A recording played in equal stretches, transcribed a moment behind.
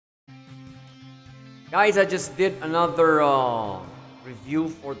Guys, I just did another review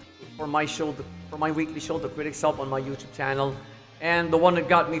for my show, for my weekly show, The Critics Help, on my YouTube channel, and the one that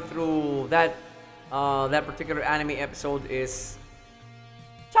got me through that particular anime episode is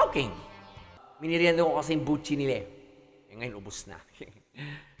Chowking. Miniriendo ko kasi yung buchi nila. Ngayon ubos na.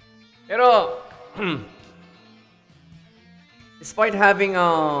 Pero despite having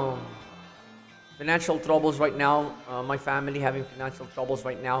financial troubles right now, my family having financial troubles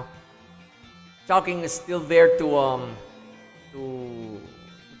right now, Chowking is still there to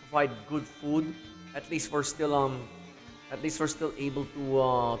provide good food. At least we're still able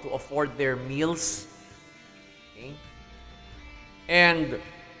to afford their meals. Okay? And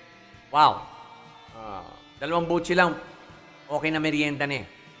wow, dalawang buchi lang, okay na merienda na eh.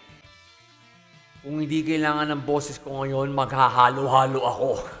 Kung hindi kailangan ng boses ko ngayon, maghahalo-halo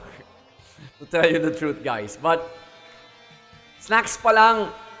ako. To tell you the truth, guys. But snacks pa lang,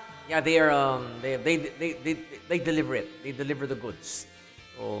 yeah, they deliver it. They deliver the goods.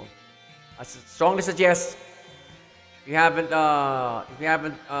 So I strongly suggest, if you haven't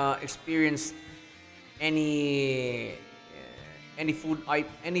experienced any food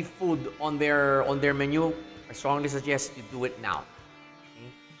on their menu, I strongly suggest you do it now.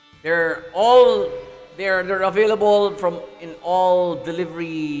 Okay? They're available in all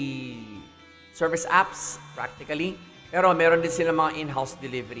delivery service apps practically. Pero meron din sila mga in-house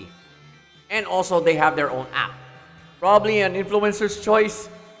delivery. And also they have their own app. Probably an influencer's choice,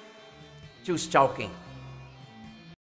 choose Chowking.